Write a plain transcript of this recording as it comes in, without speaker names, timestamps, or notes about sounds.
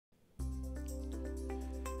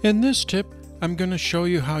In this tip, I'm going to show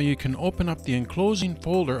you how you can open up the enclosing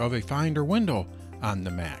folder of a Finder window on the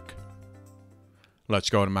Mac. Let's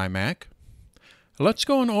go to my Mac. Let's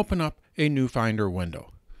go and open up a new Finder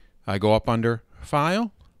window. I go up under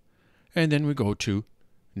File, and then we go to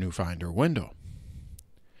New Finder Window.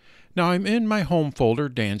 Now I'm in my home folder,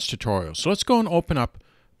 Dan's Tutorials. So let's go and open up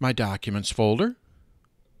my Documents folder.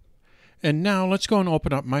 And now let's go and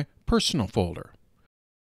open up my Personal folder.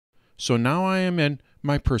 So now I am in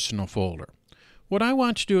my Personal folder. What I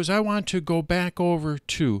want to do is I want to go back over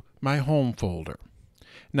to my home folder.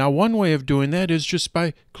 Now one way of doing that is just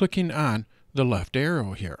by clicking on the left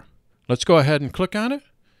arrow here. Let's go ahead and click on it.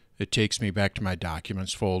 It takes me back to my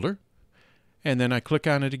Documents folder. And then I click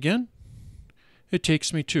on it again. It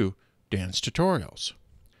takes me to Dan's Tutorials.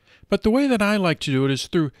 But the way that I like to do it is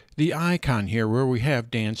through the icon here where we have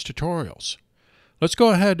Dan's Tutorials. Let's go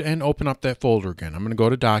ahead and open up that folder again. I'm going to go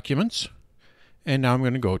to Documents, and now I'm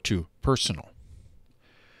going to go to Personal.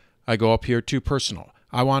 I go up here to Personal.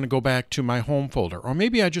 I want to go back to my home folder, or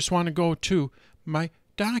maybe I just want to go to my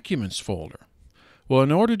Documents folder. Well,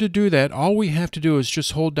 in order to do that, all we have to do is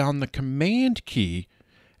just hold down the Command key,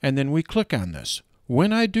 and then we click on this.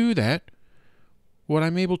 When I do that, what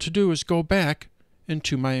I'm able to do is go back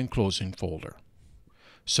into my Enclosing folder.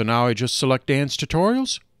 So now I just select Dan's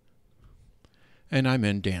Tutorials, and I'm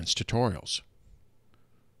in Dan's Tutorials.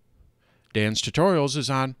 Dan's Tutorials is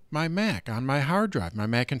on my Mac, on my hard drive, my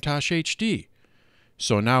Macintosh HD.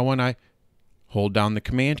 So now when I hold down the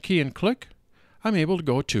Command key and click, I'm able to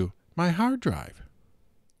go to my hard drive.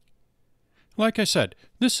 Like I said,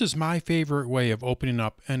 this is my favorite way of opening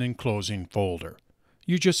up an enclosing folder.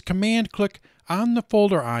 You just Command click on the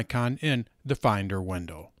folder icon in the Finder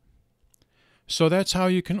window. So that's how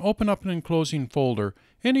you can open up an enclosing folder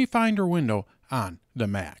in a Finder window on the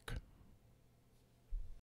Mac.